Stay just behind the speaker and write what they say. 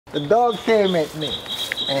The dog came at me,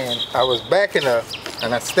 and I was backing up,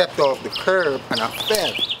 and I stepped off the curb, and I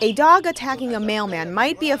fell. A dog attacking a mailman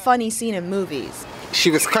might be a funny scene in movies.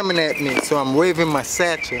 She was coming at me, so I'm waving my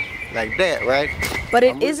satchel like that, right? But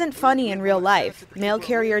it isn't funny in real life. Mail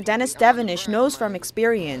carrier Dennis Devonish knows from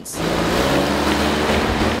experience.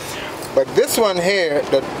 But this one here,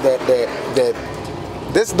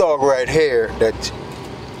 this dog right here,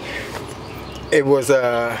 it was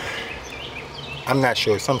I'm not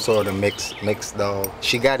sure, some sort of mixed dog.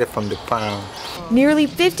 She got it from the pound. Nearly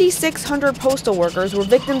 5,600 postal workers were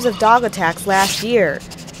victims of dog attacks last year.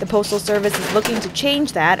 The Postal Service is looking to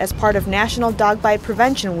change that as part of National Dog Bite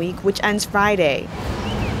Prevention Week, which ends Friday.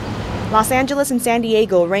 Los Angeles and San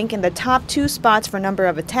Diego rank in the top 2 spots for number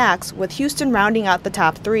of attacks, with Houston rounding out the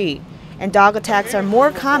top 3. And dog attacks are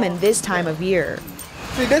more common this time of year.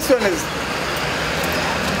 See, this one is,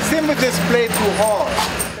 seems to just play too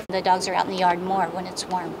hard. The dogs are out in the yard more when it's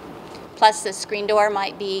warm. Plus the screen door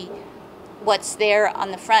might be what's there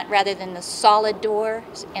on the front rather than the solid door,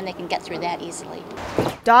 and they can get through that easily.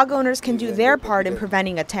 Dog owners can do their part in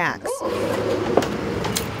preventing attacks.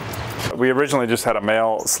 We originally just had a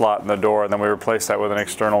mail slot in the door, and then we replaced that with an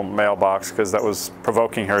external mailbox because that was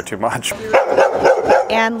provoking her too much.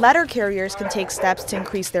 And letter carriers can take steps to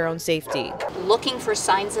increase their own safety. Looking for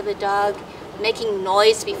signs of a dog, making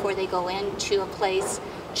noise before they go into a place,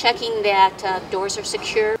 checking that doors are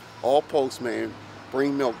secure. All postmen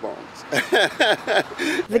bring milk bones.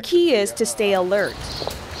 The key is to stay alert.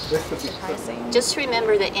 Just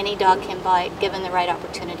remember that any dog can bite given the right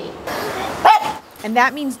opportunity. And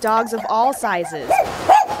that means dogs of all sizes,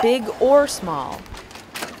 big or small.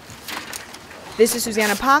 This is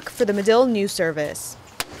Susanna Pak for the Medill News Service.